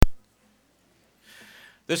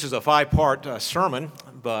This is a five-part sermon,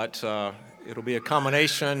 but it'll be a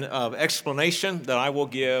combination of explanation that I will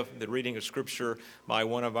give, the reading of Scripture by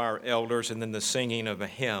one of our elders, and then the singing of a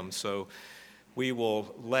hymn. So we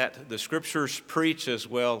will let the Scriptures preach as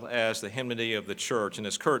well as the hymnody of the church. And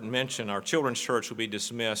as Kurt mentioned, our children's church will be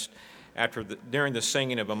dismissed during the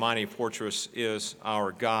singing of A Mighty Fortress Is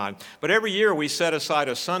Our God. But every year we set aside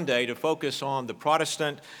a Sunday to focus on the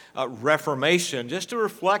Protestant Reformation, just to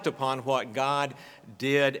reflect upon what God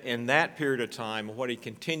did in that period of time and what He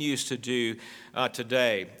continues to do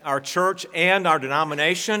today. Our church and our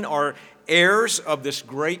denomination are heirs of this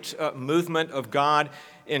great movement of God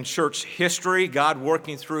in church history, God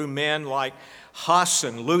working through men like Huss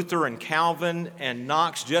and Luther and Calvin and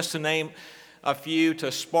Knox, just to name a few,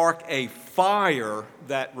 to spark a fire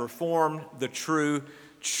that reformed the true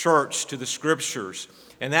church to the Scriptures.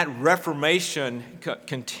 And that Reformation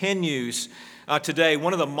continues today.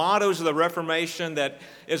 One of the mottos of the Reformation that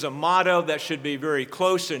is a motto that should be very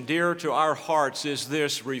close and dear to our hearts is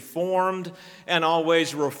this: reformed and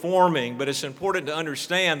always reforming. But it's important to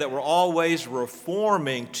understand that we're always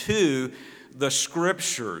reforming to the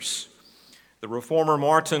Scriptures. The reformer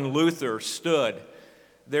Martin Luther stood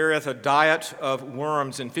there at a diet of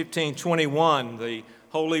worms in 1521. The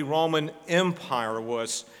Holy Roman Empire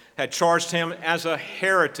had charged him as a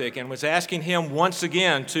heretic and was asking him once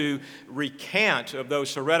again to recant of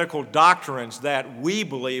those heretical doctrines that we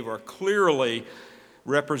believe are clearly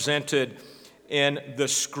represented in the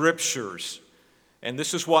Scriptures. And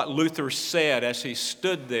this is what Luther said as he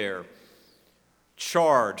stood there,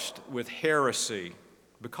 charged with heresy,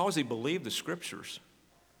 because he believed the Scriptures.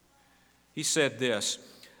 He said this: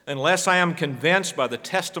 "Unless I am convinced by the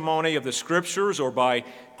testimony of the Scriptures or by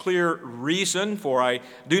clear reason, for I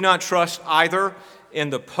do not trust either in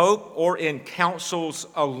the Pope or in councils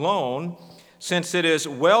alone, since it is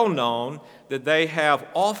well known that they have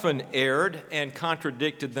often erred and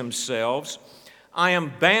contradicted themselves. I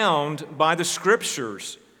am bound by the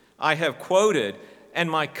Scriptures I have quoted, and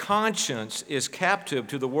my conscience is captive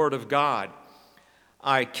to the Word of God.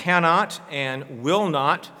 I cannot and will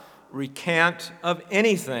not recant of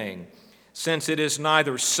anything, since it is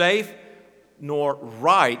neither safe nor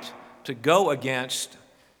right to go against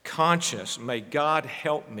conscience. May God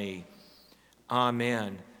help me.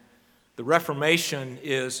 Amen." The Reformation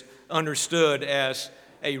is understood as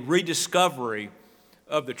a rediscovery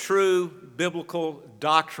of the true biblical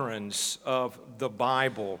doctrines of the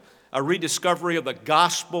Bible, a rediscovery of the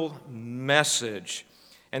gospel message.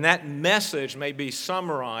 And that message may be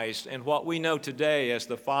summarized in what we know today as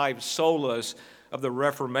the five solas of the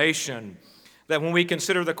Reformation. That when we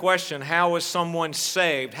consider the question, how is someone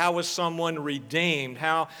saved? How is someone redeemed?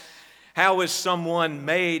 How is someone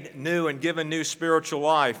made new and given new spiritual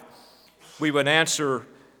life? We would answer,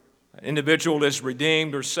 an individual is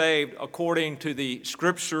redeemed or saved according to the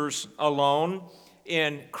Scriptures alone,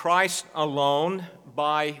 in Christ alone,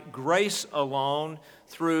 by grace alone,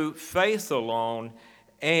 through faith alone,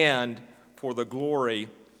 and for the glory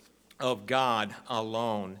of God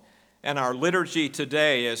alone. And our liturgy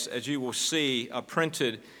today, as you will see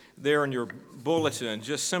printed there in your bulletin,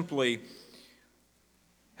 just simply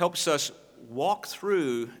helps us walk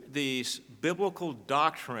through these biblical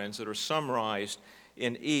doctrines that are summarized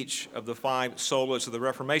in each of the five solas of the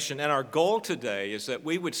Reformation. And our goal today is that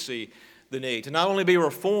we would see the need to not only be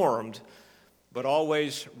reformed, but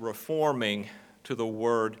always reforming to the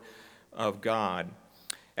Word of God.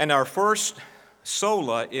 And our first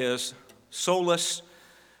sola is Solus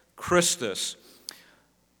Christus.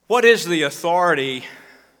 What is the authority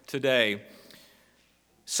today?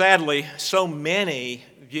 Sadly, so many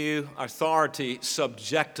view authority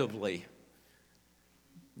subjectively.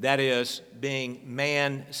 That is, being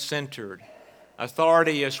man-centered.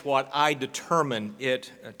 Authority is what I determine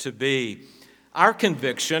it to be. Our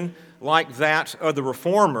conviction, like that of the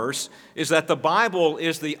Reformers, is that the Bible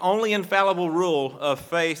is the only infallible rule of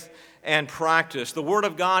faith and practice. The Word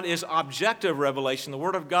of God is objective revelation. The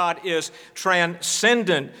Word of God is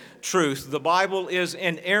transcendent truth. The Bible is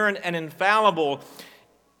inerrant and infallible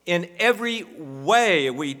in every way.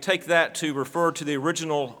 We take that to refer to the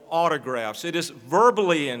original autographs. It is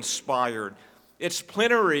verbally inspired. It's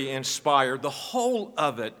plenary inspired. The whole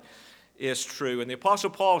of it is true. And the Apostle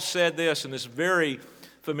Paul said this in this very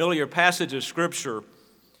familiar passage of Scripture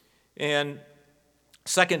in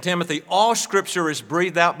 2 Timothy: "All Scripture is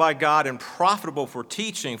breathed out by God and profitable for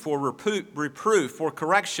teaching, for reproof, for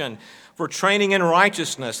correction, for training in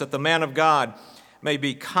righteousness, that the man of God may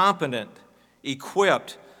be competent,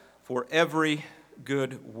 equipped for every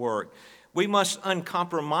good work." We must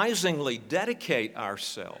uncompromisingly dedicate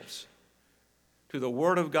ourselves to the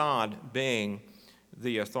Word of God being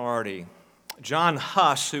the authority. John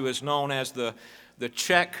Huss, who is known as the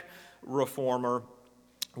Czech reformer,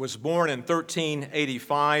 was born in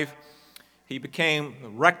 1385. He became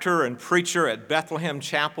rector and preacher at Bethlehem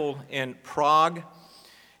Chapel in Prague.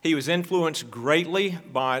 He was influenced greatly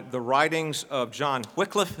by the writings of John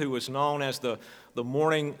Wycliffe, who was known as the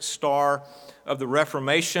morning star of the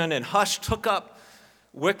Reformation. And Huss took up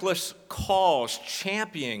Wycliffe's cause,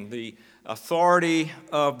 championing the authority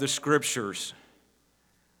of the Scriptures.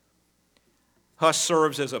 Huss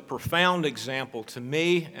serves as a profound example to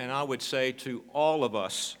me, and I would say to all of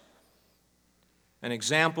us, an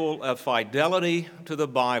example of fidelity to the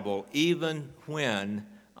Bible, even when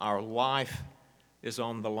our life is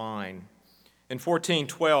on the line. In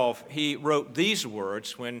 1412, he wrote these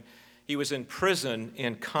words when he was in prison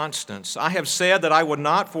in Constance: "I have said that I would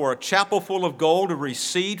not for a chapel full of gold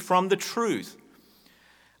recede from the truth.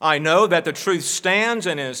 I know that the truth stands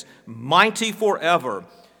and is mighty forever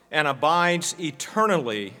and abides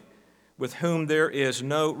eternally, with whom there is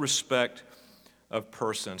no respect of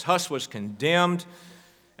persons." Huss was condemned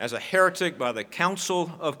as a heretic by the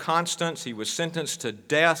Council of Constance. He was sentenced to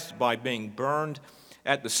death by being burned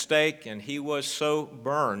at the stake, and he was so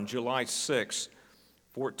burned July 6,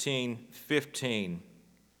 1415.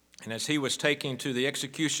 And as he was taken to the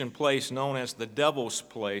execution place known as the Devil's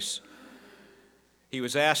Place, he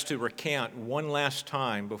was asked to recant one last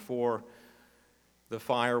time before the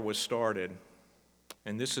fire was started.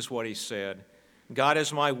 And this is what he said: "God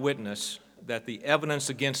is my witness that the evidence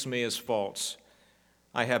against me is false.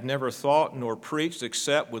 I have never thought nor preached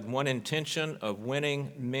except with one intention of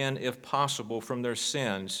winning men, if possible, from their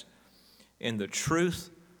sins in the truth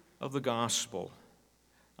of the gospel.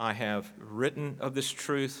 I have written of this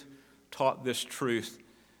truth, taught this truth,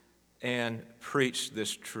 and preached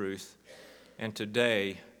this truth. And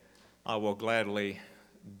today I will gladly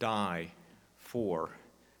die for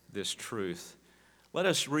this truth." Let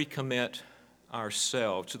us recommit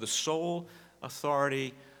ourselves to the sole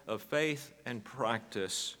authority of faith and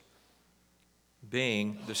practice,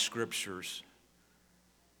 being the Scriptures,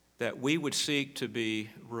 that we would seek to be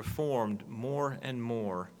reformed more and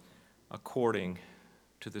more according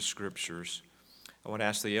to the Scriptures. I would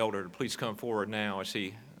ask the elder to please come forward now as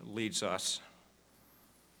he leads us.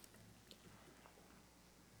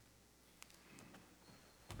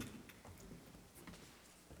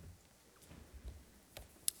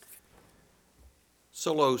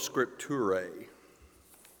 Solo Scripturae.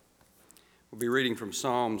 We'll be reading from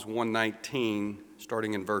Psalms 119,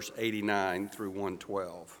 starting in verse 89 through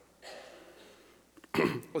 112.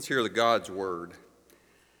 Let's hear the God's word.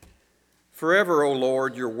 "Forever, O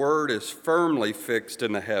Lord, your word is firmly fixed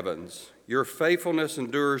in the heavens. Your faithfulness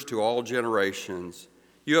endures to all generations.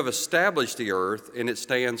 You have established the earth, and it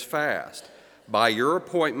stands fast. By your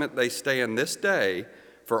appointment they stand this day,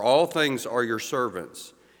 for all things are your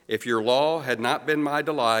servants. If your law had not been my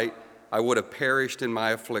delight, I would have perished in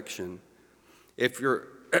my affliction.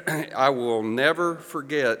 I will never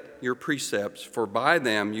forget your precepts, for by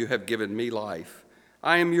them you have given me life.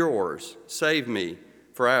 I am yours. Save me,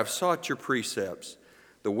 for I have sought your precepts.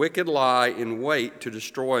 The wicked lie in wait to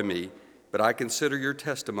destroy me, but I consider your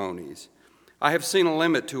testimonies. I have seen a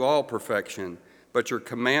limit to all perfection, but your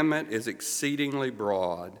commandment is exceedingly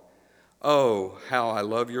broad. Oh, how I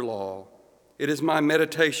love your law. It is my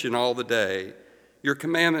meditation all the day. Your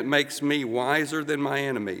commandment makes me wiser than my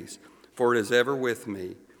enemies, for it is ever with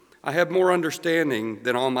me. I have more understanding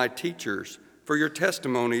than all my teachers, for your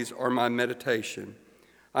testimonies are my meditation.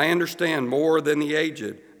 I understand more than the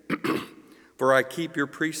aged, for I keep your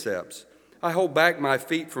precepts. I hold back my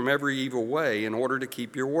feet from every evil way in order to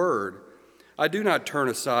keep your word. I do not turn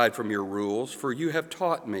aside from your rules, for you have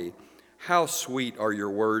taught me. How sweet are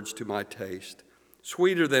your words to my taste,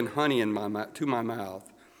 sweeter than honey to my mouth.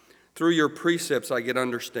 Through your precepts I get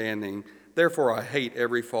understanding, therefore I hate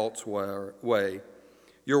every false way.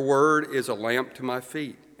 Your word is a lamp to my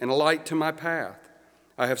feet and a light to my path.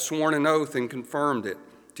 I have sworn an oath and confirmed it,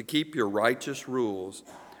 to keep your righteous rules.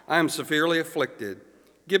 I am severely afflicted.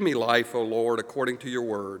 Give me life, O Lord, according to your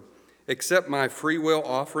word. Accept my free will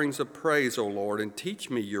offerings of praise, O Lord, and teach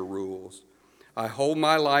me your rules. I hold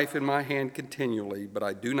my life in my hand continually, but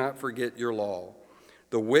I do not forget your law.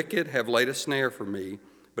 The wicked have laid a snare for me,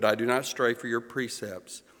 but I do not stray from your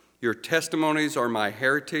precepts. Your testimonies are my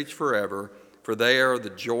heritage forever, for they are the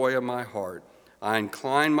joy of my heart. I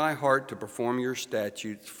incline my heart to perform your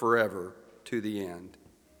statutes forever to the end.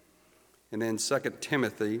 And then 2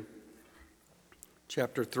 Timothy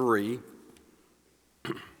chapter 3,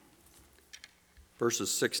 verses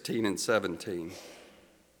 16 and 17.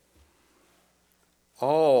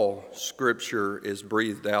 All Scripture is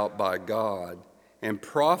breathed out by God and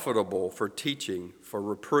profitable for teaching, for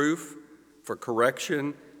reproof, for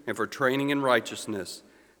correction, and for training in righteousness,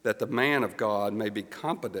 that the man of God may be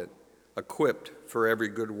competent, equipped for every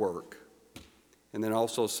good work. And then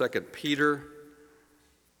also 2 Peter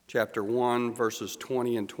chapter 1, verses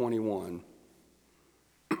 20 and 21.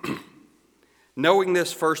 Knowing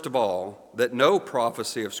this, first of all, that no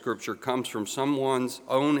prophecy of Scripture comes from someone's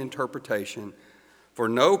own interpretation, for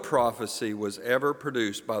no prophecy was ever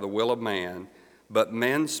produced by the will of man, but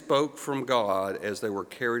men spoke from God as they were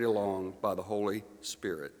carried along by the Holy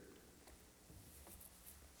Spirit.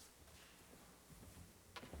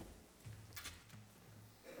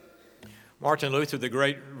 Martin Luther, the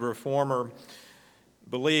great reformer,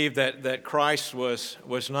 believed that Christ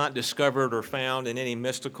was not discovered or found in any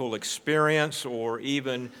mystical experience or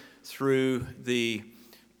even through the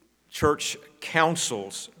church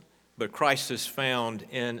councils, but Christ is found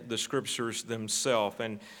in the Scriptures themselves.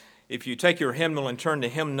 And if you take your hymnal and turn to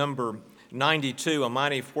hymn number 92, "A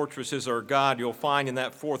Mighty Fortress is Our God," you'll find in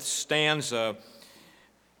that fourth stanza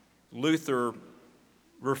Luther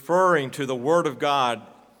referring to the Word of God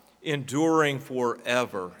enduring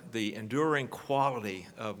forever, the enduring quality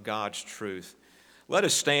of God's truth. Let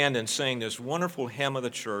us stand and sing this wonderful hymn of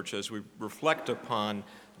the church as we reflect upon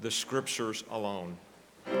the Scriptures alone.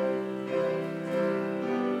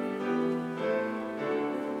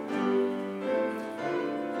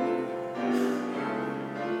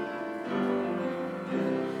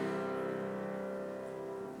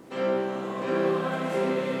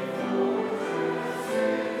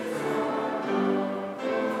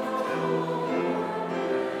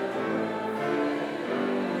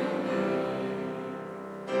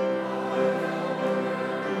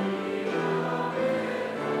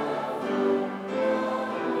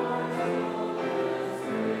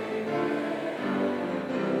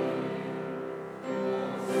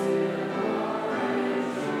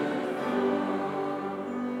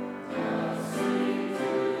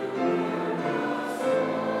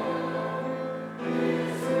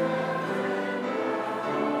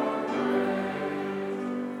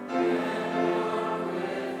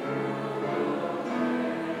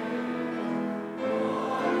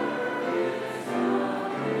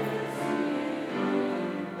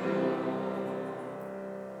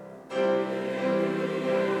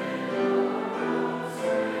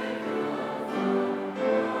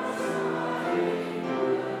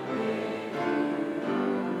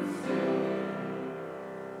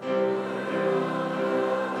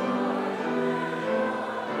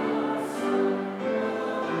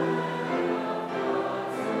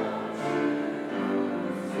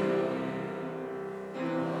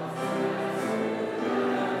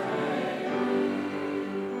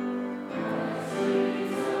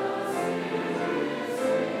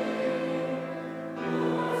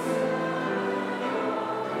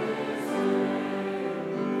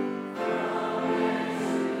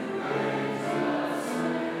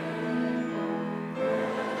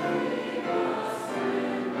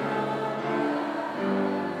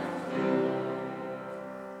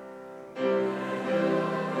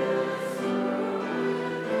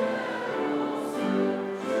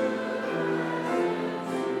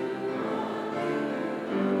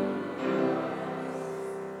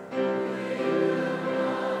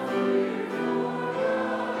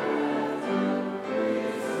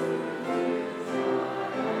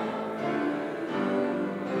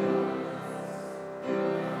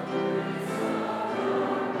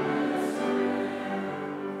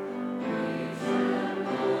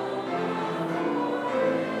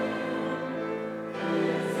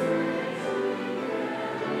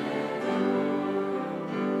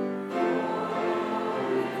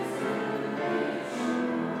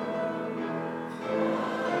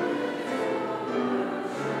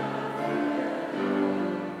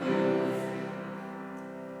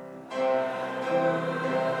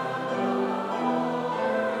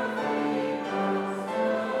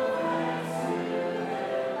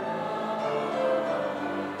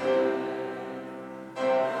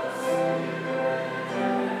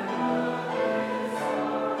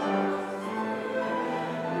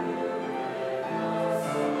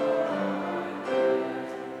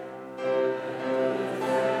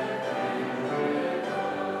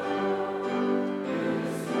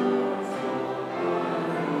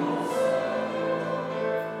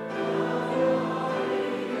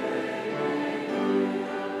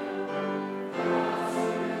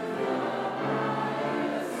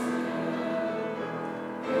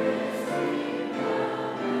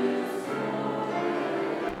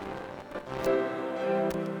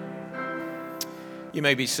 You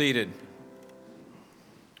may be seated.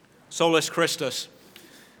 Solas Christus.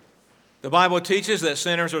 The Bible teaches that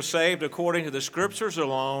sinners are saved according to the Scriptures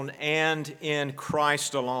alone and in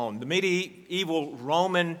Christ alone. The medieval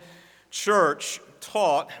Roman church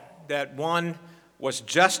taught that one was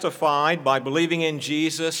justified by believing in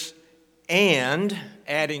Jesus and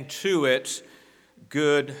adding to it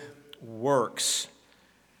good works.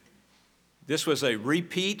 This was a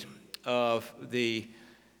repeat of the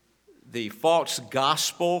false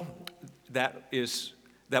gospel that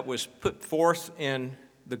was put forth in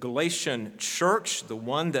the Galatian church, the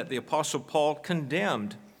one that the Apostle Paul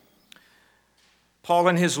condemned. Paul,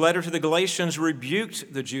 in his letter to the Galatians,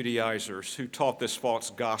 rebuked the Judaizers who taught this false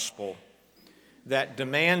gospel that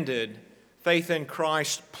demanded faith in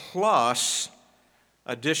Christ plus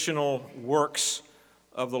additional works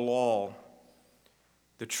of the law.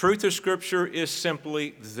 The truth of Scripture is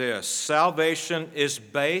simply this: salvation is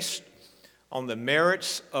based on the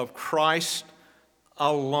merits of Christ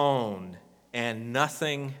alone and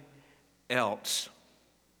nothing else.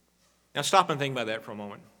 Now stop and think about that for a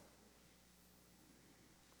moment.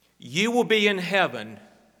 You will be in heaven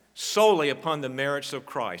solely upon the merits of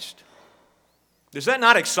Christ. Does that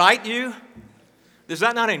not excite you? Does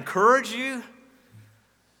that not encourage you?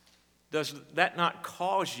 Does that not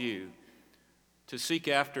cause you to seek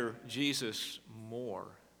after Jesus more?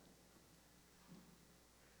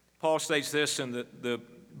 Paul states this in the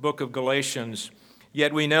book of Galatians: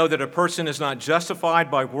 "Yet we know that a person is not justified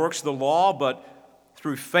by works of the law, but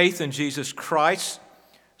through faith in Jesus Christ.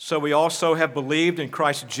 So we also have believed in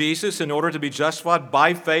Christ Jesus in order to be justified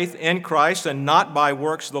by faith in Christ and not by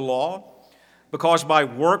works of the law. Because by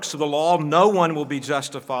works of the law no one will be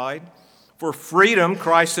justified. For freedom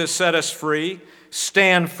Christ has set us free.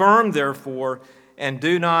 Stand firm, therefore, and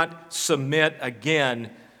do not submit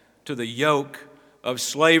again to the yoke of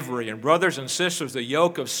slavery." And brothers and sisters, the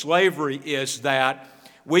yoke of slavery is that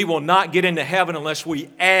we will not get into heaven unless we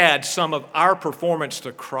add some of our performance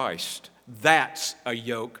to Christ. That's a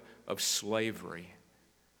yoke of slavery.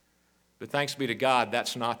 But thanks be to God,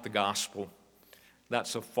 that's not the gospel.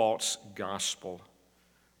 That's a false gospel.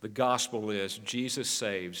 The gospel is Jesus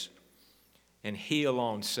saves, and He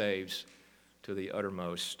alone saves to the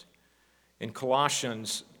uttermost. In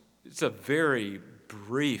Colossians, it's a very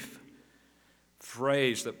brief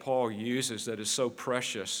phrase that Paul uses that is so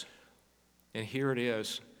precious. And here it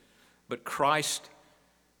is: "But Christ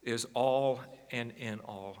is all and in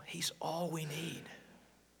all." He's all we need.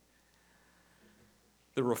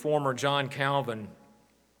 The reformer John Calvin,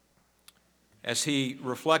 as he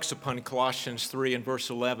reflects upon Colossians 3 and verse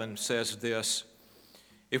 11, says this: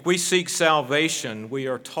 "If we seek salvation, we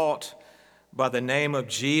are taught by the name of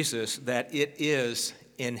Jesus that it is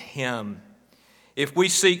in Him. If we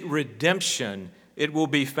seek redemption, it will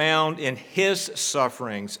be found in His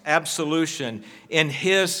sufferings, absolution in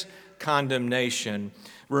His condemnation,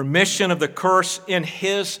 remission of the curse in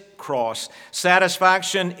His cross,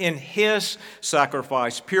 satisfaction in His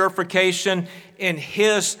sacrifice, purification in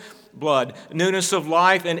His blood, newness of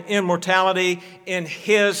life and immortality in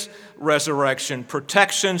His resurrection,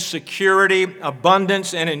 protection, security,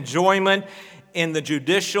 abundance, and enjoyment in the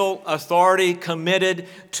judicial authority committed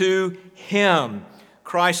to Him.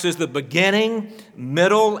 Christ is the beginning,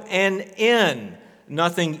 middle, and end.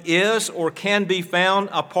 Nothing is or can be found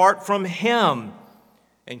apart from Him."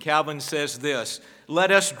 And Calvin says this: "Let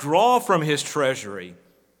us draw from His treasury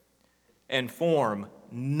and form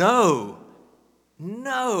no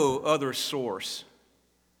other source.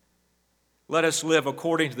 Let us live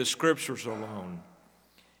according to the Scriptures alone,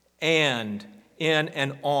 and in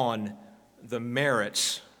and on the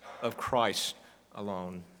merits of Christ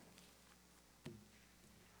alone."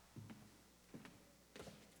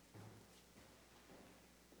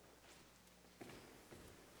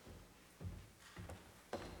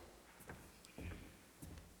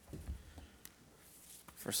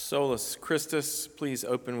 For Solas Christus, please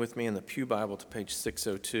open with me in the Pew Bible to page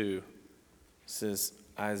 602. This is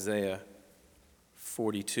Isaiah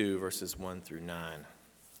 42, verses 1 through 9.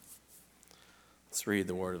 Let's read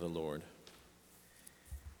the word of the Lord.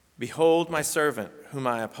 "Behold my servant, whom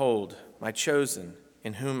I uphold, my chosen,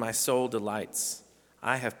 in whom my soul delights.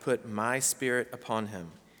 I have put my spirit upon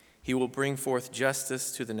him. He will bring forth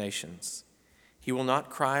justice to the nations. He will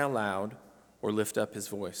not cry aloud or lift up his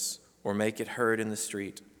voice, or make it heard in the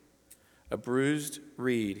street. A bruised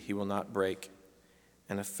reed he will not break,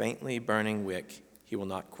 and a faintly burning wick he will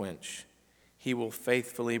not quench. He will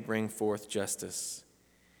faithfully bring forth justice.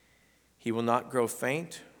 He will not grow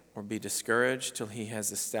faint or be discouraged till he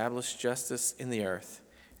has established justice in the earth,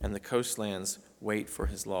 and the coastlands wait for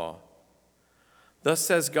his law. Thus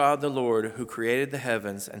says God the Lord, who created the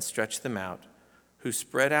heavens and stretched them out, who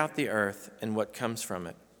spread out the earth and what comes from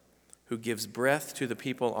it, who gives breath to the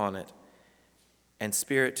people on it and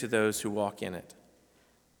spirit to those who walk in it.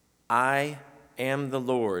 I am the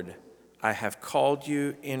Lord. I have called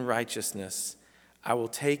you in righteousness. I will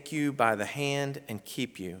take you by the hand and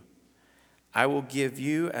keep you. I will give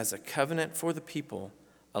you as a covenant for the people,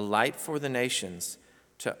 a light for the nations,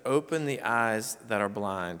 to open the eyes that are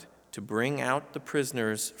blind, to bring out the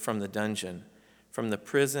prisoners from the dungeon, from the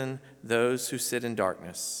prison those who sit in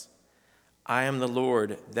darkness. I am the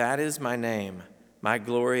Lord, that is my name. My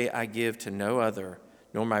glory I give to no other,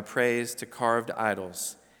 nor my praise to carved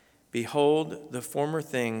idols. Behold, the former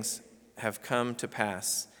things have come to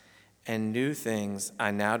pass, and new things I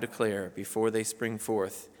now declare. Before they spring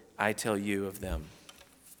forth, I tell you of them.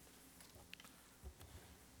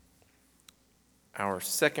 Our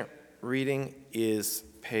second reading is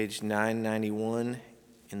page 991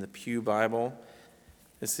 in the Pew Bible.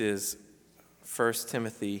 This is 1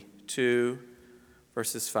 Timothy 2,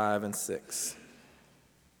 verses 5 and 6.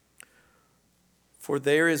 For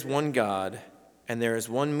there is one God, and there is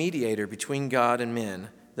one mediator between God and men,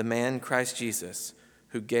 the man Christ Jesus,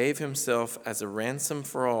 who gave himself as a ransom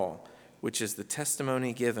for all, which is the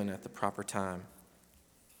testimony given at the proper time.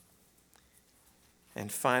 And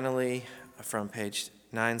finally, from page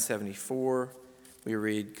 974, we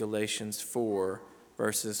read Galatians 4,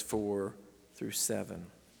 verses 4 through 7.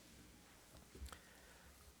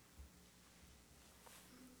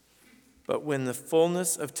 But when the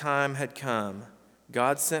fullness of time had come,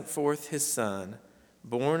 God sent forth his Son,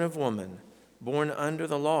 born of woman, born under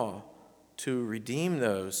the law, to redeem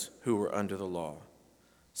those who were under the law,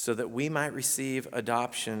 so that we might receive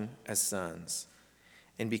adoption as sons.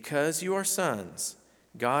 And because you are sons,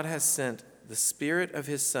 God has sent the Spirit of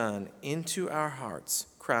his Son into our hearts,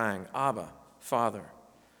 crying, Abba, Father.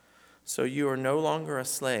 So you are no longer a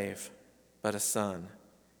slave, but a son.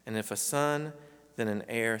 And if a son, then an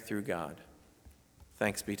heir through God.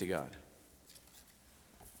 Thanks be to God.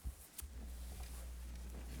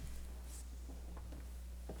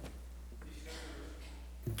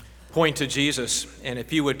 Point to Jesus, and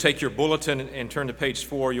if you would take your bulletin and turn to page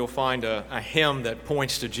 4, you'll find a hymn that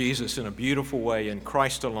points to Jesus in a beautiful way, in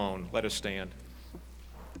Christ alone. Let us stand.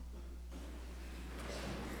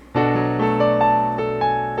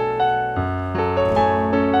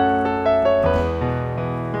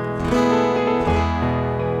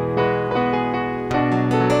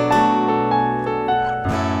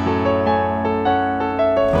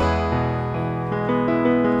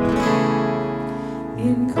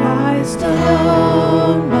 In Christ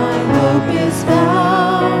alone my hope is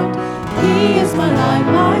found. He is my life,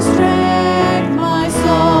 my strength, my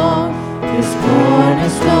song. This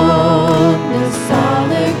cornerstone, this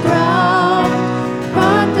solid ground.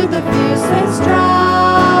 Run through the fiercest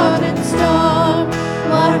drought and storm.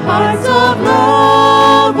 What hearts of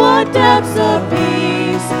love, what depths of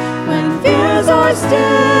peace. When fears are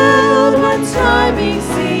stilled, when striving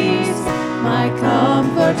cease. My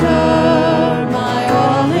comforter, my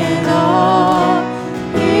all in all,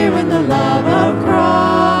 here in the love of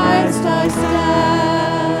Christ I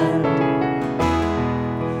stand.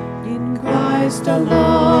 In Christ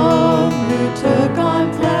alone, who took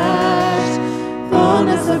on flesh,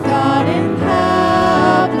 fullness of God in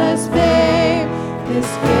helpless babe, this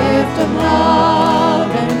gift of love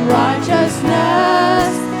and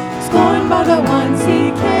righteousness, scorned by the ones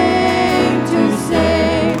he came to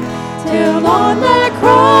save. Till on that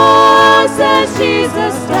cross as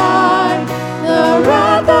Jesus died, the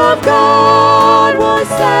wrath of God was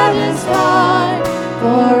satisfied.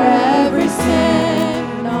 For every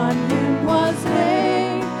sin on him was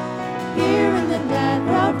laid, here in the death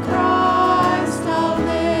of Christ I'll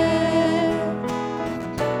live.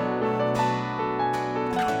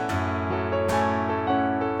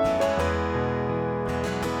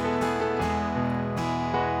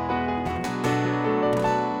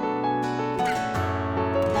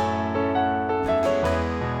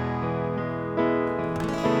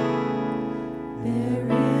 There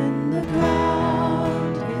in the ground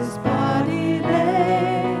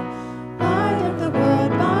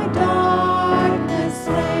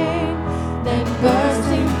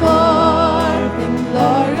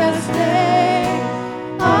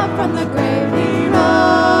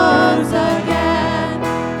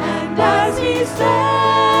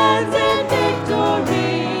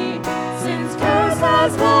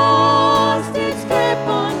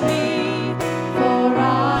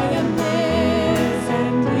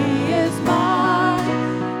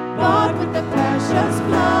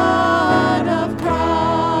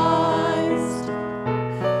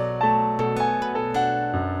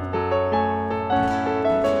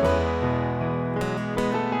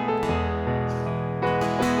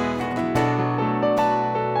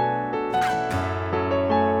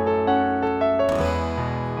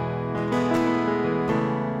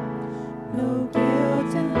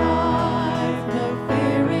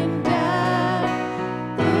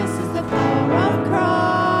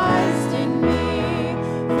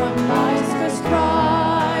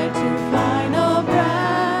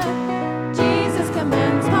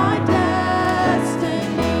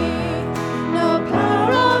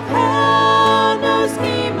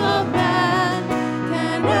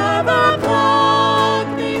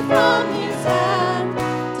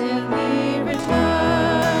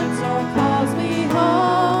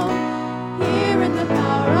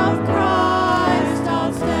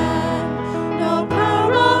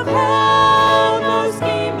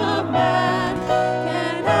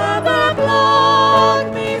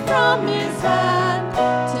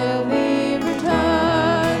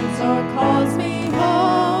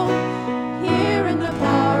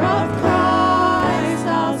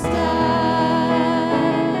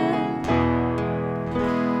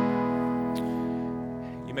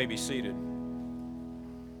be seated.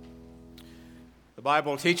 The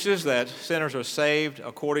Bible teaches that sinners are saved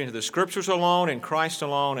according to the Scriptures alone, in Christ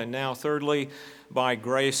alone, and now, thirdly, by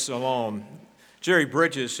grace alone. Jerry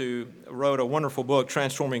Bridges, who wrote a wonderful book,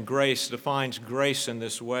 Transforming Grace, defines grace in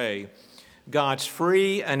this way: God's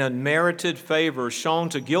free and unmerited favor shown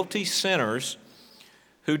to guilty sinners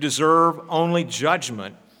who deserve only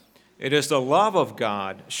judgment. It is the love of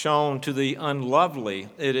God shown to the unlovely.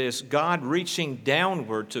 It is God reaching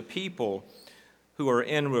downward to people who are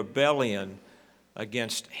in rebellion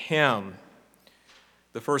against Him.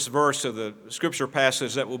 The first verse of the scripture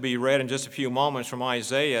passage that will be read in just a few moments from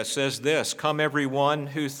Isaiah says this: "Come everyone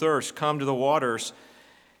who thirsts, come to the waters,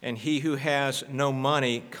 and he who has no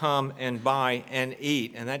money, come and buy and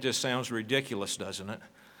eat." And that just sounds ridiculous, doesn't it?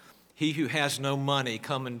 He who has no money,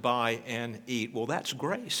 come and buy and eat. Well, that's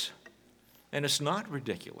grace. And it's not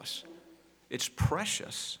ridiculous. It's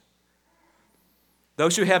precious.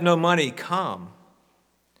 Those who have no money, come.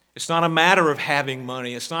 It's not a matter of having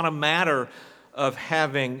money. It's not a matter of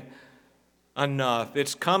having enough.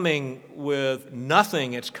 It's coming with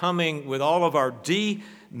nothing. It's coming with all of our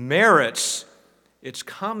demerits. It's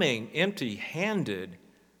coming empty-handed.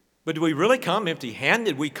 But do we really come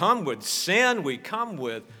empty-handed? We come with sin. We come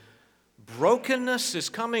with brokenness. It's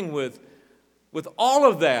coming with all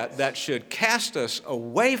of that should cast us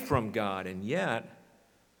away from God. And yet,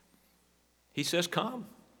 He says, come.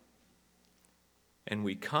 And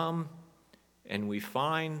we come and we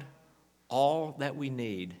find all that we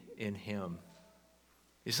need in Him.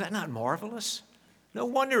 Is that not marvelous? No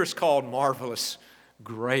wonder it's called marvelous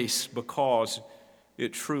grace, because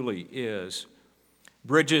it truly is.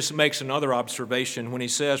 Bridges makes another observation when he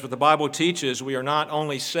says, what the Bible teaches, we are not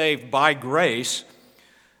only saved by grace,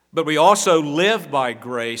 but we also live by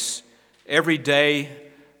grace every day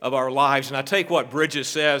of our lives. And I take what Bridges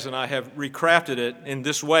says and I have recrafted it in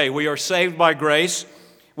this way: we are saved by grace,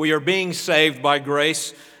 we are being saved by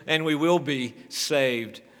grace, and we will be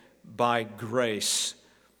saved by grace.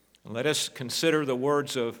 And let us consider the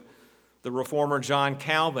words of the Reformer John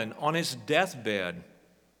Calvin on his deathbed.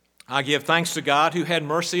 "I give thanks to God who had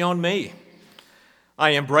mercy on me.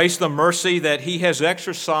 I embrace the mercy that He has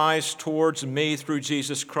exercised towards me through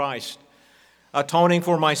Jesus Christ, atoning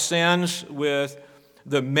for my sins with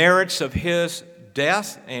the merits of His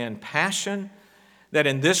death and passion, that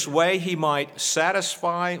in this way He might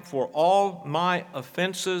satisfy for all my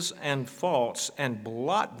offenses and faults and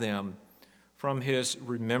blot them from His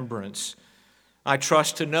remembrance. I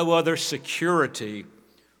trust to no other security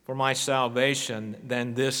for my salvation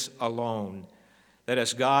than this alone, that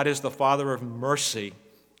as God is the Father of mercy,"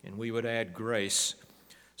 and we would add grace,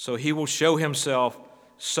 "so He will show Himself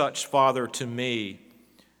such Father to me,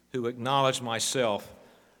 who acknowledge myself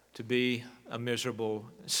to be a miserable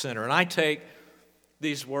sinner." And I take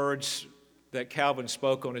these words that Calvin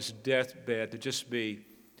spoke on his deathbed to just be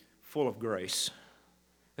full of grace,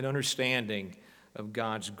 an understanding of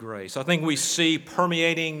God's grace. I think we see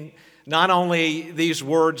permeating not only these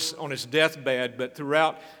words on his deathbed, but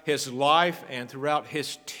throughout his life and throughout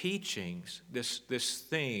his teachings, this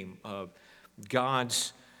theme of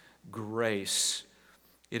God's grace.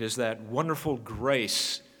 It is that wonderful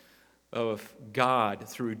grace of God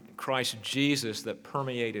through Christ Jesus that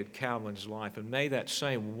permeated Calvin's life. And may that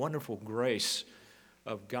same wonderful grace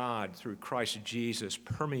of God through Christ Jesus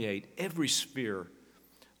permeate every sphere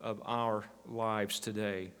of our lives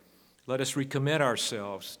today. Let us recommit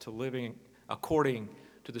ourselves to living according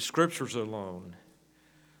to the Scriptures alone,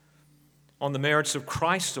 on the merits of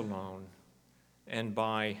Christ alone, and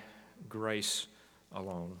by grace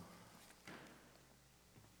alone.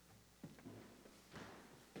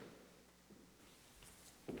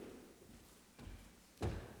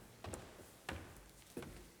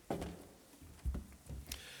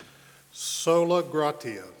 Sola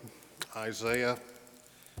Gratia, Isaiah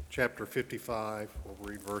chapter 55, we'll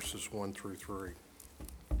read verses 1 through 3.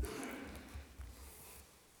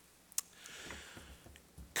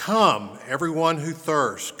 "Come, everyone who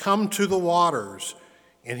thirsts, come to the waters,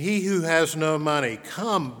 and he who has no money,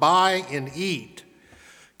 come buy and eat.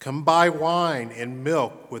 Come buy wine and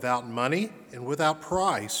milk without money and without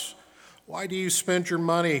price. Why do you spend your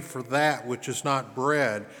money for that which is not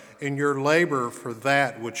bread, and your labor for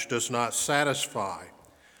that which does not satisfy?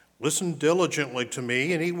 Listen diligently to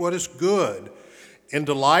me and eat what is good, and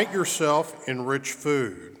delight yourself in rich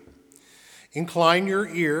food. Incline your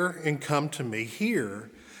ear and come to me,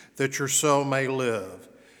 hear, that your soul may live.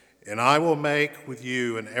 And I will make with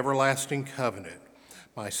you an everlasting covenant,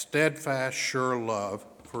 my steadfast, sure love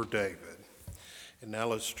for David." And now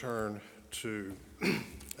let's turn to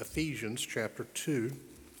Ephesians chapter 2.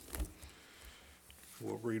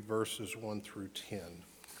 We'll read verses 1 through 10.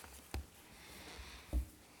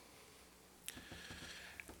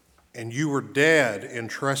 And you were dead in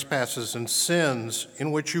trespasses and sins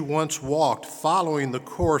in which you once walked, following the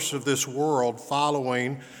course of this world,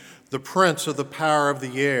 following the prince of the power of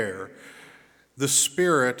the air, the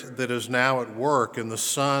spirit that is now at work in the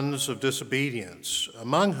sons of disobedience,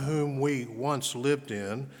 among whom we once lived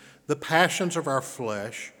in the passions of our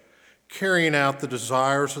flesh, carrying out the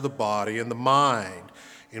desires of the body and the mind,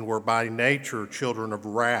 and were by nature children of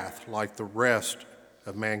wrath like the rest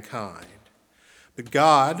of mankind. But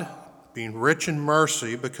God, being rich in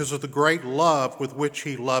mercy because of the great love with which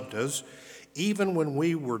he loved us, even when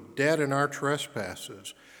we were dead in our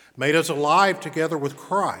trespasses, made us alive together with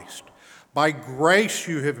Christ. By grace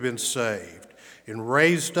you have been saved, and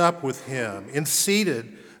raised up with him, and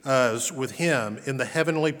seated us with him in the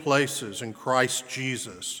heavenly places in Christ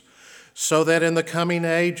Jesus, so that in the coming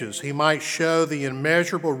ages he might show the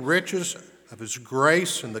immeasurable riches of his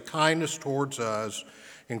grace and the kindness towards us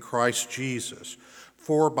in Christ Jesus.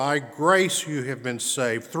 For by grace you have been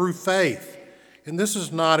saved through faith, and this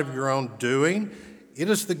is not of your own doing. It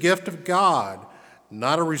is the gift of God,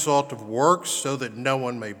 not a result of works, so that no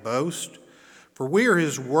one may boast. For we are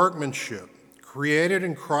his workmanship, created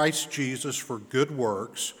in Christ Jesus for good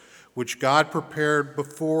works, which God prepared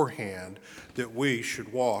beforehand that we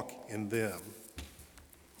should walk in them.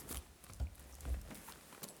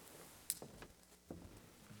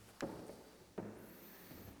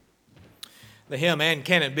 The hymn, "And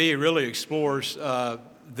Can It Be?" really explores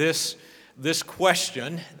this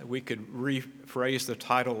question. We could rephrase the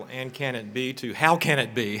title, "And Can It Be?" to "How can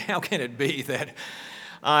it be? How can it be that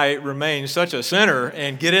I remain such a sinner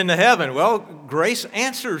and get into heaven?" Well, grace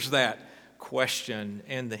answers that question,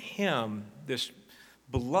 and the hymn, this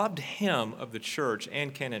beloved hymn of the church,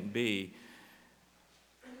 "And Can It Be?"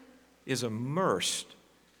 is immersed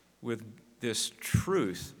with this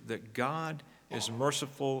truth that God is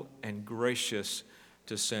merciful and gracious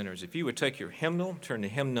to sinners. If you would take your hymnal, turn to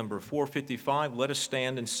hymn number 455, let us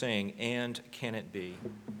stand and sing, "And Can It Be?"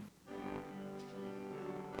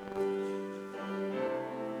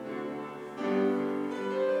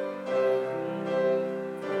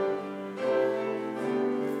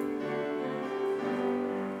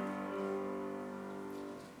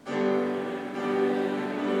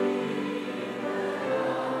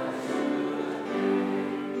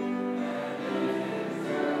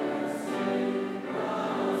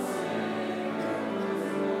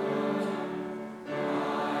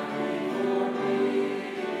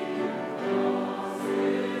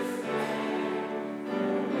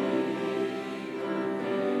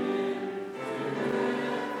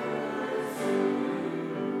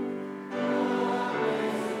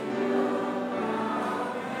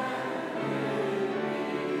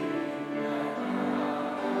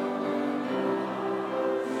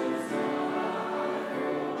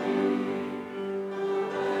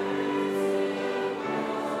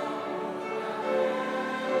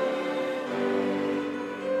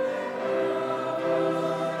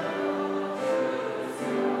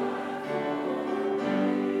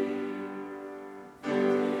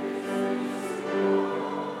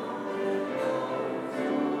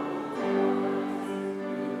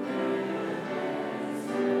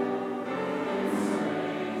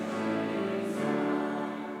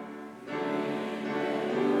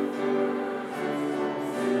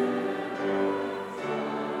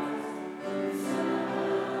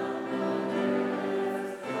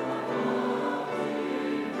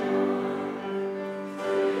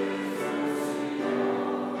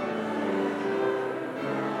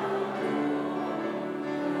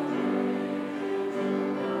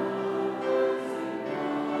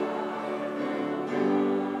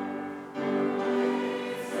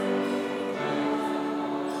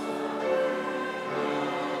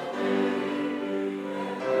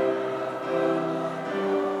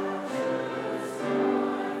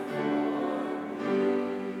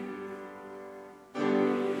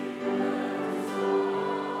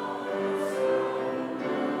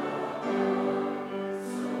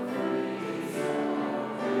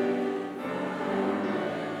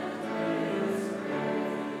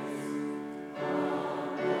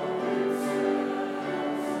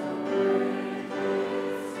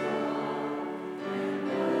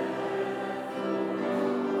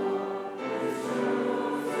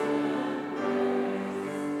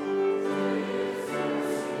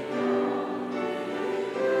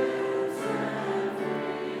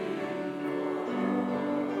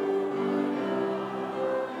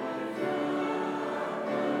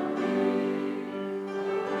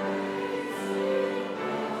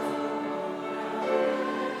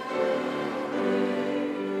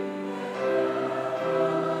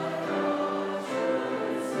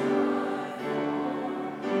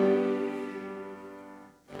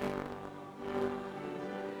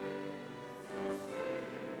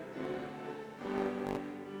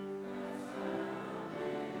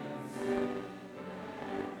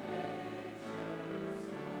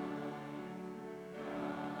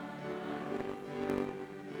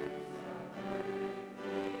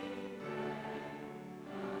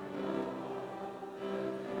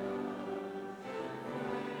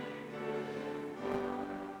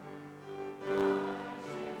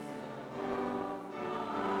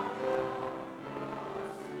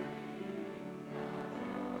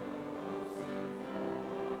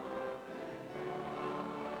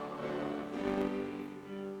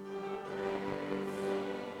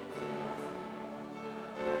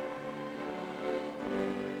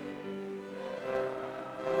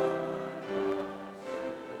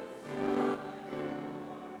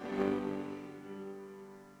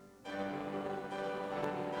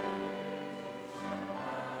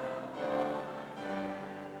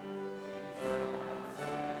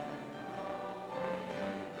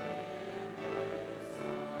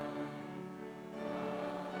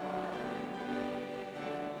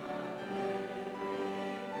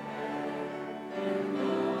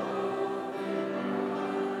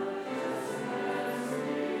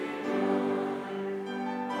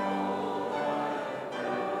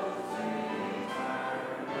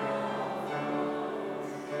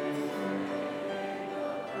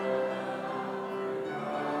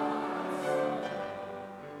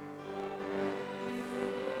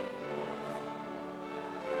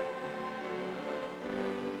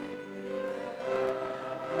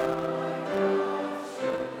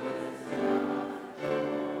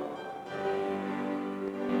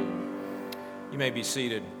 may be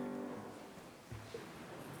seated.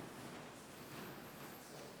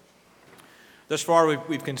 Thus far,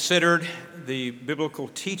 we've considered the biblical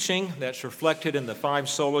teaching that's reflected in the 5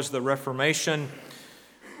 solas of the Reformation,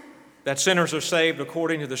 that sinners are saved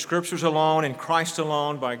according to the Scriptures alone, in Christ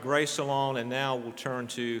alone, by grace alone, and now we'll turn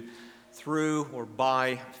to through or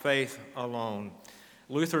by faith alone.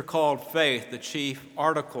 Luther called faith the chief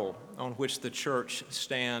article on which the church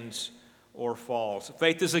stands or falls.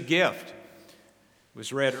 Faith is a gift. It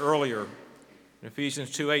was read earlier in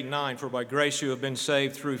Ephesians 2:8-9, for by grace you have been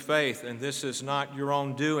saved through faith, and this is not your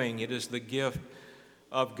own doing, it is the gift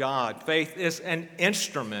of God. Faith is an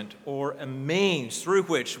instrument or a means through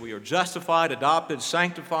which we are justified, adopted,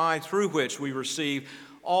 sanctified, through which we receive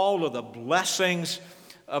all of the blessings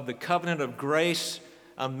of the covenant of grace,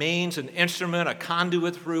 a means, an instrument, a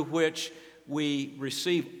conduit through which we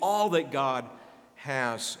receive all that God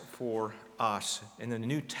has for us. In the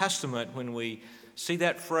New Testament, when we see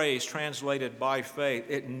that phrase translated by faith,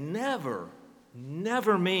 it never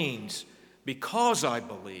means because I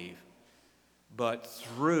believe, but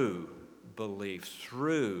through belief,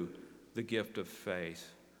 through the gift of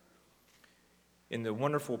faith. In the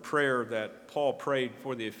wonderful prayer that Paul prayed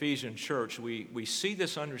for the Ephesian church, we see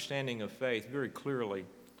this understanding of faith very clearly.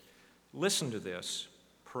 Listen to this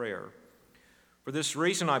prayer. For this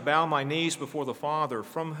reason I bow my knees before the Father,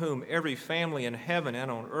 from whom every family in heaven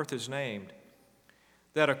and on earth is named,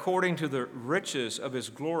 that according to the riches of his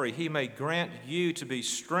glory he may grant you to be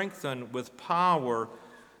strengthened with power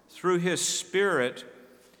through his Spirit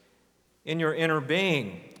in your inner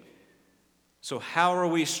being. So how are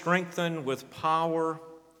we strengthened with power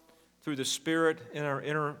through the Spirit in our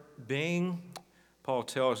inner being? Paul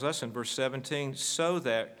tells us in verse 17, so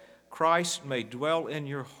that Christ may dwell in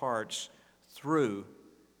your hearts through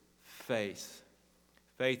faith.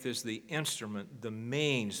 Faith is the instrument, the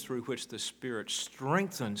means through which the Spirit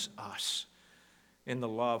strengthens us in the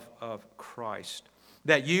love of Christ.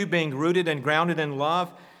 That you, being rooted and grounded in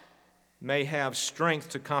love, may have strength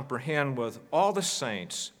to comprehend with all the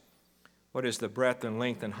saints what is the breadth and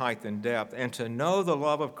length and height and depth, and to know the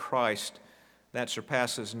love of Christ that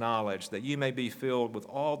surpasses knowledge, that you may be filled with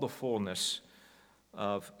all the fullness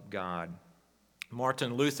of God.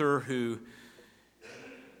 Martin Luther, who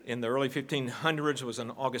in the early 1500s was an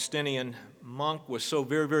Augustinian monk, was so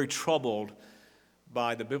very, very troubled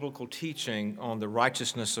by the biblical teaching on the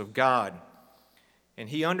righteousness of God. And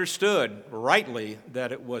he understood rightly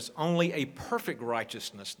that it was only a perfect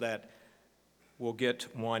righteousness that will get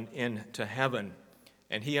one into heaven.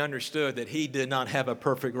 And he understood that he did not have a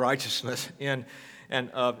perfect righteousness in and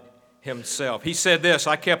of himself. He said this,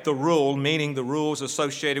 I kept the rule, meaning the rules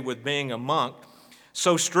associated with being a monk,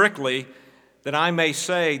 so strictly that I may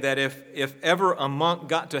say that if ever a monk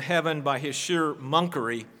got to heaven by his sheer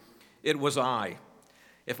monkery, it was I.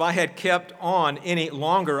 If I had kept on any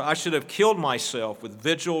longer, I should have killed myself with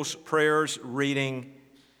vigils, prayers, reading,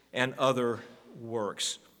 and other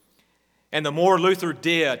works. And the more Luther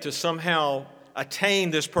did to somehow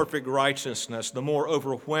attain this perfect righteousness, the more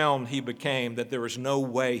overwhelmed he became that there was no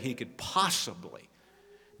way he could possibly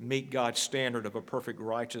meet God's standard of a perfect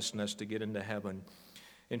righteousness to get into heaven.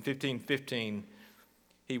 In 1515,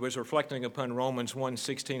 he was reflecting upon Romans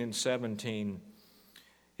 1:16 and 17,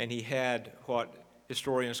 and he had what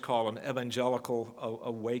historians call an evangelical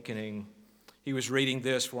awakening. He was reading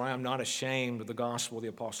this, for I am not ashamed of the gospel of the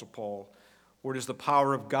Apostle Paul, for it is the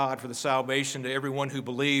power of God for the salvation to everyone who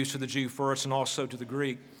believes, to the Jew first and also to the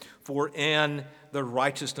Greek. For in the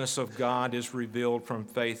righteousness of God is revealed from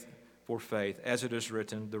faith for faith. As it is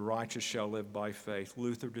written, the righteous shall live by faith.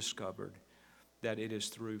 Luther discovered that it is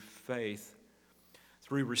through faith,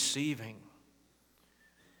 through receiving,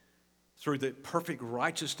 through the perfect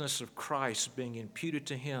righteousness of Christ being imputed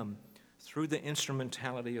to him, through the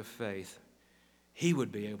instrumentality of faith, he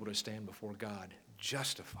would be able to stand before God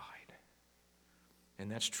justified. And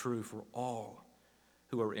that's true for all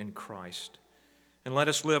who are in Christ. And let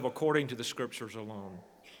us live according to the Scriptures alone,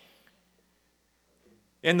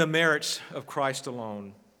 in the merits of Christ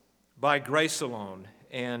alone, by grace alone,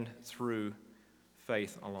 and through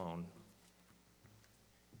faith alone.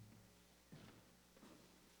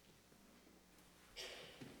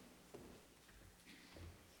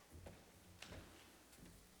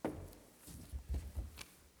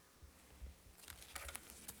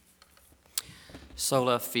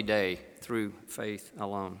 Sola fide, through faith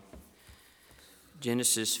alone.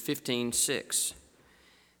 Genesis 15:6.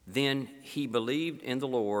 Then he believed in the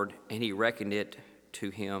Lord, and he reckoned it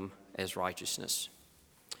to him as righteousness.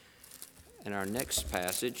 And our next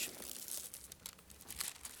passage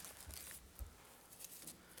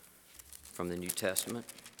from the New Testament,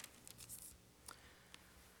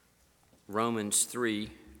 Romans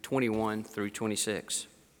 3:21 through 26.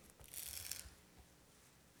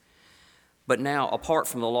 But now, apart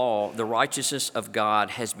from the law, the righteousness of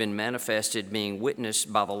God has been manifested, being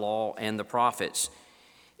witnessed by the law and the prophets,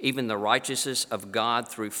 even the righteousness of God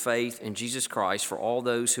through faith in Jesus Christ for all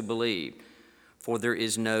those who believe. For there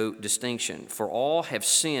is no distinction. For all have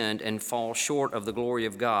sinned and fall short of the glory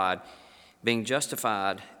of God, being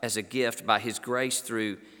justified as a gift by his grace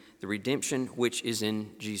through the redemption which is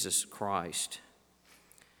in Jesus Christ,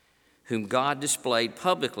 whom God displayed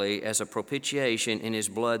publicly as a propitiation in his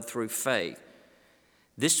blood through faith.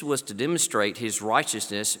 This was to demonstrate his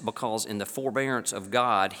righteousness, because in the forbearance of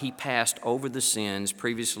God he passed over the sins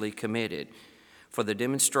previously committed. For the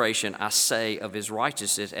demonstration, I say, of his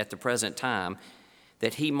righteousness at the present time,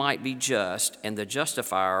 that he might be just and the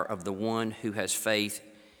justifier of the one who has faith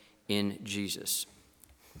in Jesus.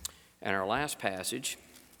 And our last passage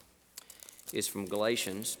is from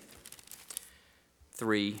Galatians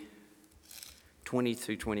 3:20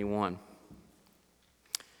 through 21.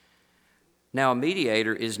 Now a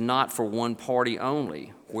mediator is not for one party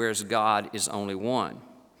only, whereas God is only one.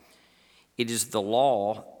 Is the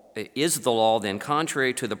law then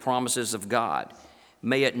contrary to the promises of God?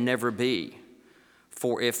 May it never be.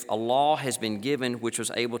 For if a law has been given which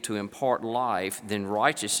was able to impart life, then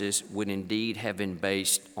righteousness would indeed have been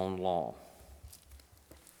based on law.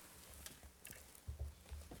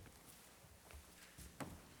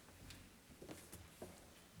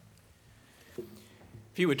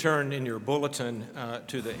 If you would turn in your bulletin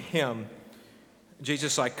to the hymn,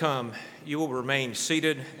 Jesus I Come, you will remain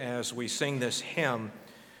seated as we sing this hymn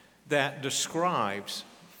that describes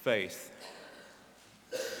faith.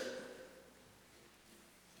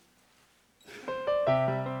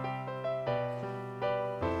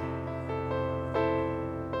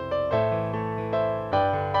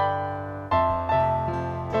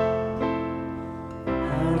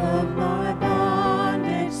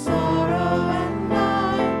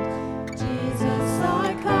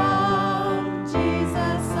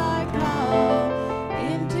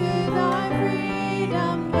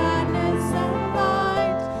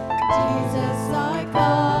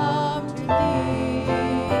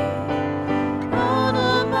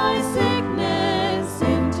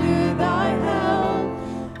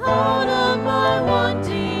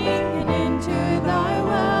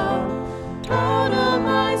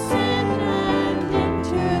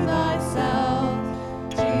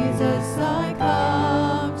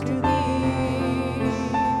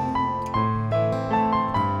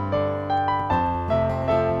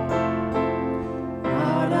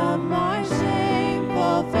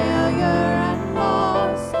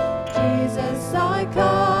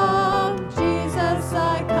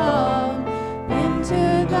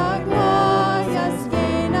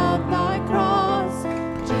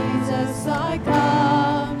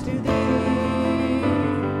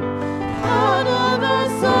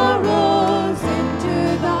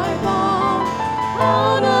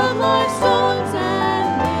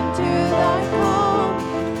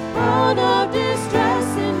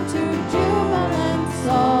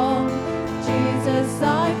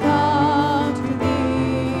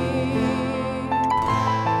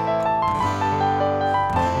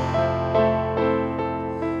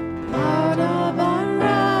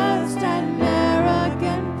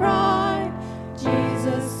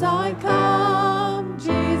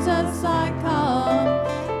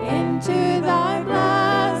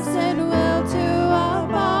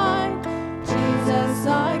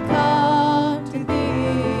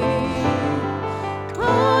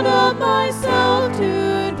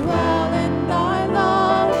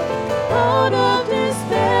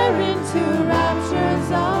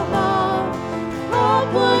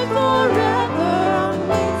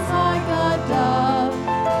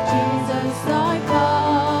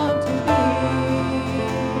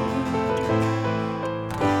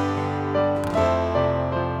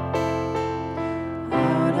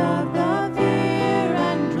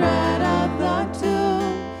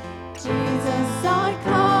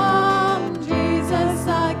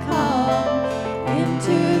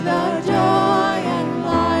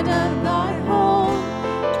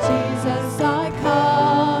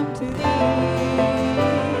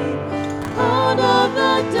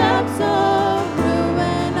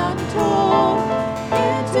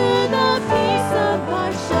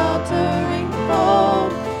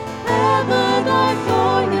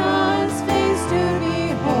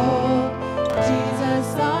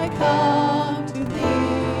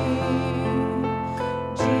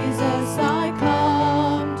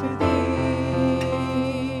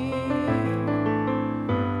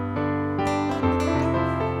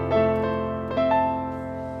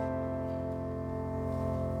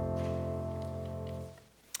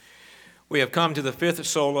 We have come to the fifth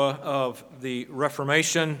sola of the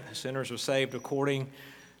Reformation. Sinners are saved according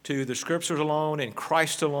to the Scriptures alone, in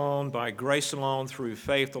Christ alone, by grace alone, through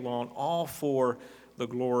faith alone, all for the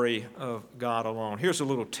glory of God alone. Here's a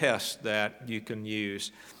little test that you can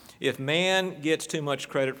use. If man gets too much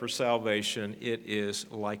credit for salvation, it is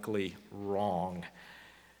likely wrong,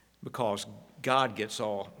 because God gets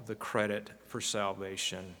all the credit for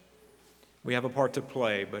salvation. We have a part to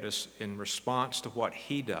play, but it's in response to what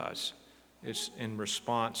He does. It's in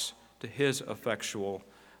response to His effectual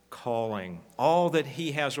calling. All that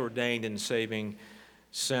He has ordained in saving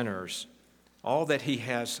sinners, all that He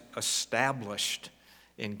has established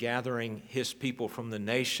in gathering His people from the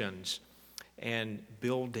nations and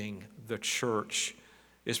building the church,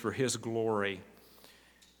 is for His glory.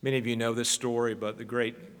 Many of you know this story, but the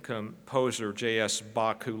great composer J.S.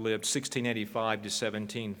 Bach, who lived 1685 to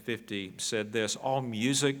 1750, said this: "All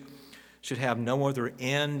music should have no other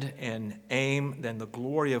end and aim than the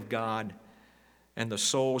glory of God and the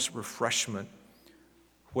soul's refreshment.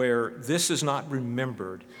 Where this is not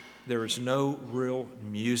remembered, there is no real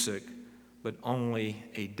music, but only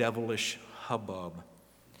a devilish hubbub."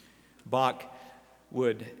 Bach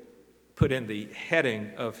would put in the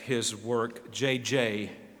heading of his work,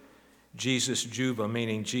 J.J., Jesus Juva,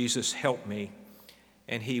 meaning Jesus help me.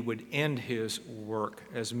 And he would end his work,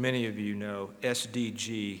 as many of you know,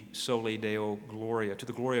 SDG, Soli Deo Gloria, to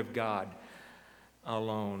the glory of God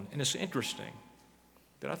alone. And it's interesting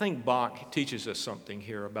that I think Bach teaches us something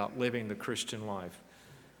here about living the Christian life,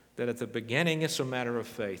 that at the beginning it's a matter of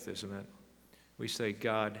faith, isn't it? We say,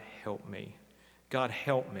 God help me. God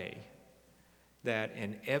help me, that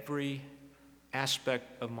in every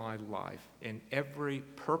aspect of my life, in every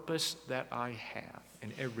purpose that I have,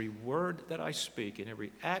 in every word that I speak, in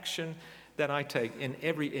every action that I take, in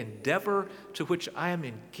every endeavor to which I am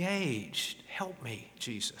engaged, help me,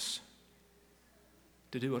 Jesus,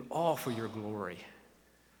 to do it all for your glory.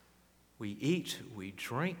 We eat, we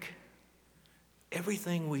drink,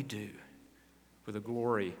 everything we do for the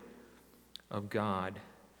glory of God.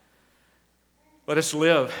 Let us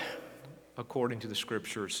live according to the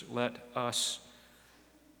Scriptures. Let us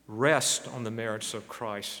rest on the merits of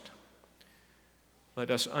Christ. Let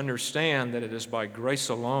us understand that it is by grace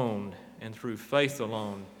alone and through faith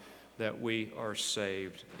alone that we are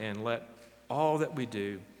saved. And let all that we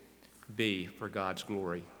do be for God's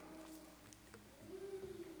glory.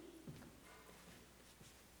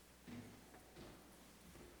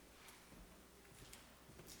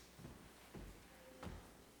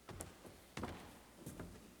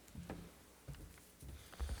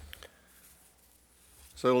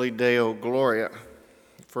 Soli Deo Gloria.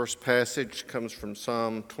 First passage comes from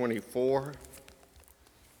Psalm 24,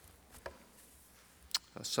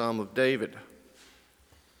 a psalm of David.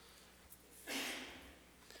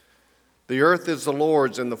 The earth is the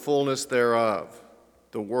Lord's and the fullness thereof,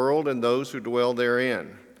 the world and those who dwell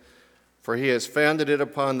therein. For he has founded it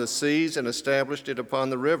upon the seas and established it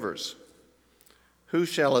upon the rivers. Who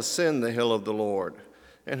shall ascend the hill of the Lord,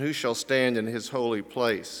 and who shall stand in his holy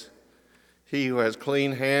place? He who has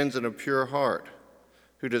clean hands and a pure heart,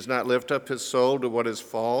 who does not lift up his soul to what is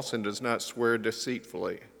false and does not swear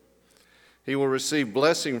deceitfully. He will receive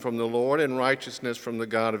blessing from the Lord and righteousness from the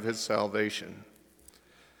God of his salvation.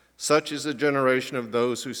 Such is the generation of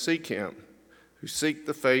those who seek him, who seek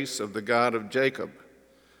the face of the God of Jacob.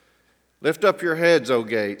 Lift up your heads, O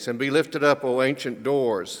gates, and be lifted up, O ancient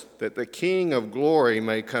doors, that the King of glory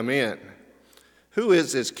may come in. Who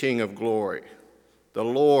is this King of glory? The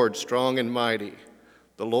Lord strong and mighty,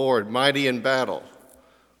 the Lord mighty in battle.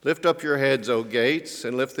 Lift up your heads, O gates,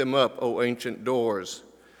 and lift them up, O ancient doors,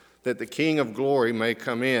 that the King of glory may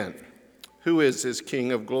come in. Who is this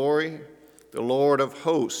King of glory? The Lord of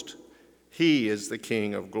hosts. He is the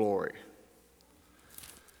King of glory.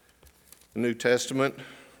 The New Testament,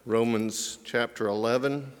 Romans chapter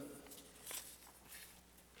 11,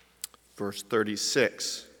 verse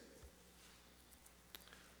 36.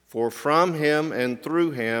 For from him and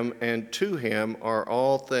through him and to him are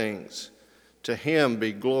all things. To him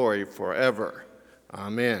be glory forever.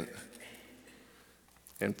 Amen.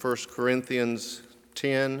 And 1 Corinthians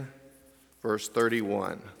 10, verse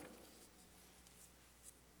 31.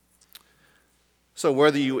 So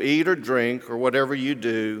whether you eat or drink or whatever you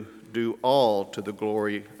do, do all to the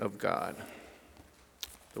glory of God.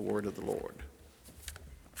 The word of the Lord.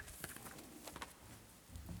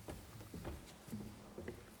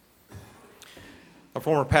 A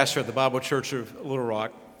former pastor at the Bible Church of Little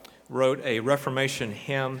Rock wrote a Reformation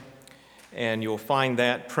hymn, and you'll find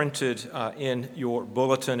that printed in your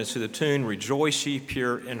bulletin. It's to the tune, "Rejoice Ye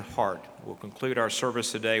Pure in Heart." We'll conclude our service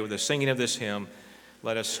today with the singing of this hymn,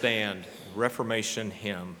 Let us stand. Reformation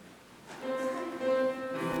hymn.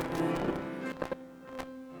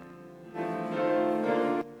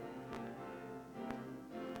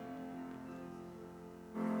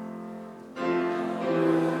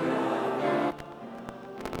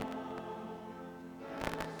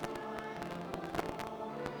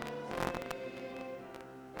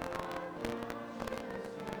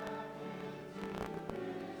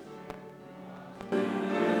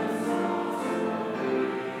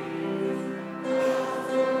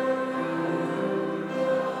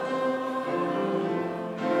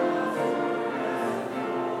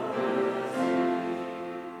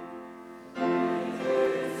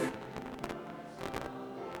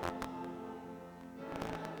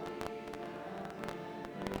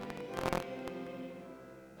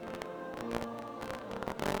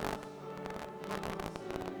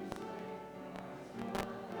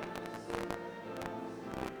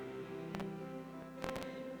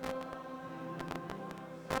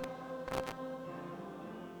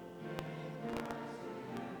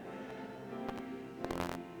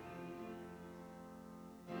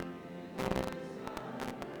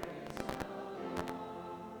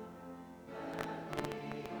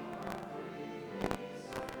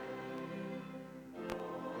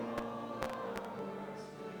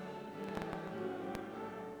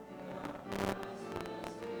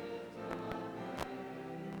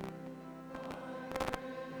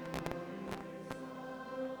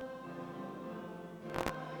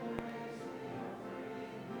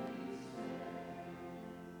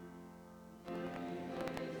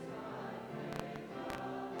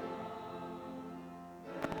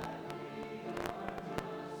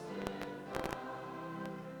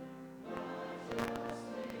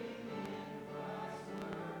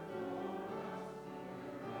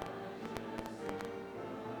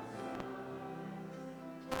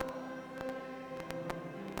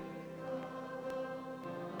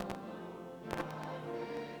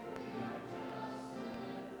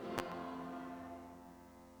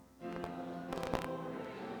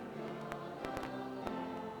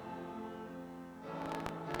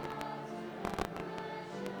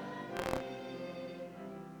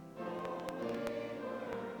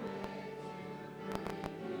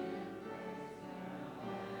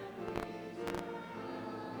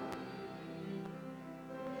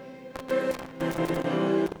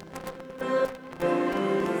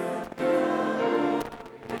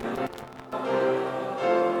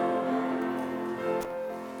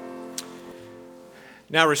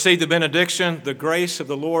 Now receive the benediction, the grace of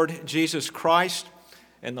the Lord Jesus Christ,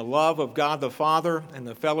 and the love of God the Father, and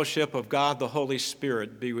the fellowship of God the Holy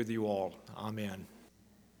Spirit be with you all. Amen.